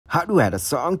How to add a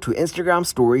song to Instagram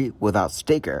story without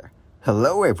sticker.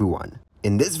 Hello everyone.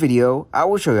 In this video, I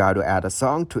will show you how to add a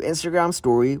song to Instagram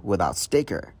story without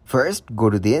sticker. First, go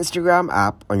to the Instagram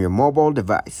app on your mobile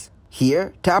device.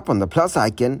 Here, tap on the plus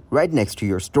icon right next to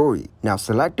your story. Now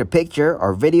select a picture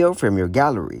or video from your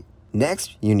gallery.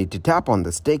 Next, you need to tap on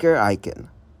the sticker icon.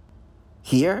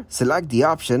 Here, select the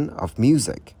option of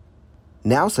music.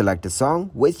 Now select the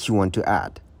song which you want to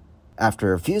add.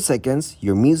 After a few seconds,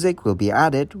 your music will be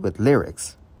added with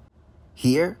lyrics.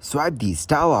 Here, swipe these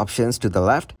style options to the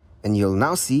left and you'll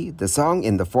now see the song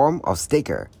in the form of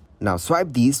sticker. Now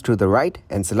swipe these to the right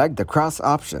and select the cross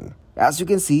option. As you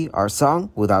can see, our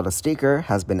song without a sticker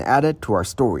has been added to our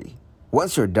story.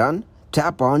 Once you're done,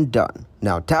 tap on Done.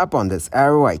 Now tap on this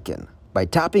arrow icon. By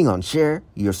tapping on Share,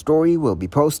 your story will be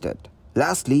posted.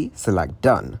 Lastly, select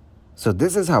Done. So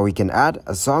this is how we can add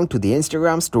a song to the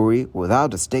Instagram story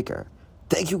without a sticker.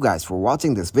 Thank you guys for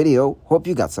watching this video. Hope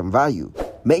you got some value.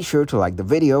 Make sure to like the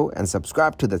video and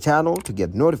subscribe to the channel to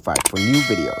get notified for new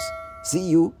videos. See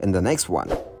you in the next one.